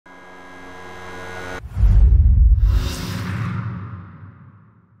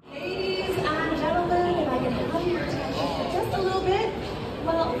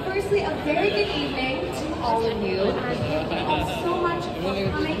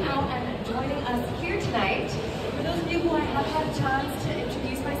joining us here tonight. For those of you who I haven't had a chance to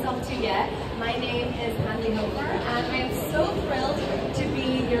introduce myself to yet, my name is Hanli Hoefer, and I am so thrilled to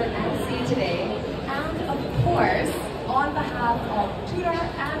be your MC today. And of course, on behalf of Tudor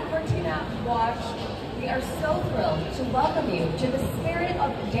and Cortina Watch, we are so thrilled to welcome you to the Spirit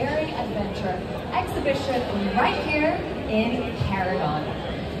of Daring Adventure exhibition right here in Paragon.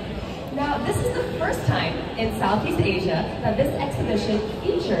 Now, this is the first time in Southeast Asia that this exhibition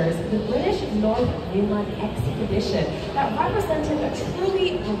features the British North Greenland exhibition that represented a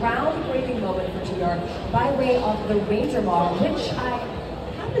truly groundbreaking moment for Tudor by way of the Ranger model, which I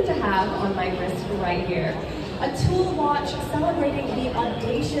happen to have on my wrist right here. A tool watch celebrating the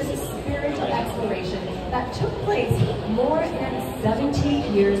audacious spirit of exploration that took place more than 70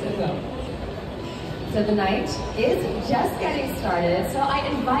 years ago. So the night is just getting started, so I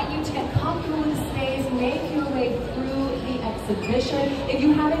invite you to get comfortable in the space, make your way through the exhibition. If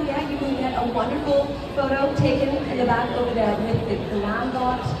you haven't yet, you can get a wonderful photo taken in the back over there with the glam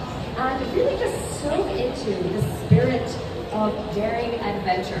bot, and really just soak into the spirit of daring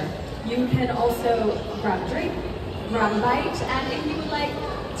adventure. You can also grab a drink, grab a bite, and if you would like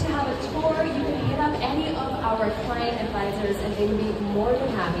to have a tour, you can hit up any of our client advisors and they will be more than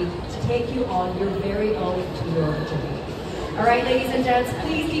happy to take you on your very own Tudor journey. All right, ladies and gents,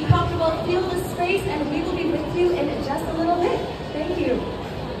 please be comfortable, feel the space, and we will be with you in just a little bit. Thank you.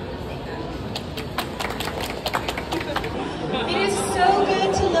 It is so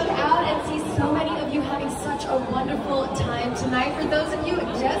good to look out and see so many of you having such a wonderful time tonight. For those of you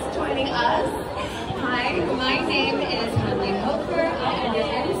just joining us, hi, my name is Hanli Hoefer. I am your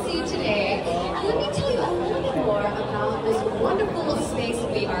MC today. And let me tell you a little bit more about this wonderful space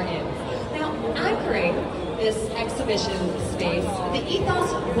we are in. Now, anchoring this exhibition space, the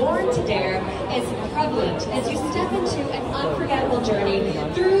ethos Born to Dare is prevalent as you step into an unforgettable journey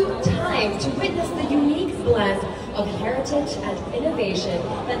through time to witness the unique blend of heritage and innovation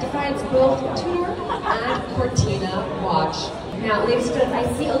that defines both Tudor and Cortina Watch. Now, ladies and gentlemen,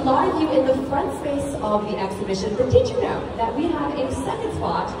 I see a lot of you in the front space of the exhibition, but did you know that we have a second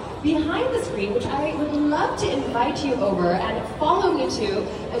spot behind the screen, which I would love to invite you over and follow me to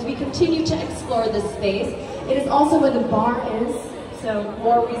as we continue to explore this space. It is also where the bar is, so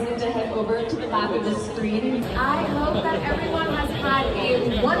more reason to head over to the back of the screen. I hope that everyone has had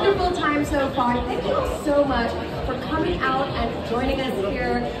a wonderful time so far. Thank you all so much for coming out and joining us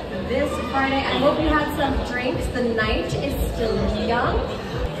here this Friday. I hope you had some drinks. The night is still young.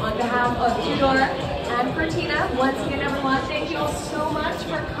 On behalf of Tudor and Cortina, once again everyone, thank you all so much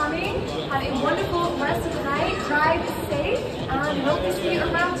for coming. Have a wonderful rest of the night. Drive safe and hope to see you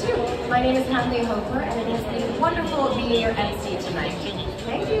around too. My name is Hanli Hoefer and it has been wonderful being your MC tonight.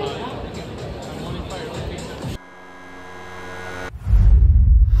 Thank you.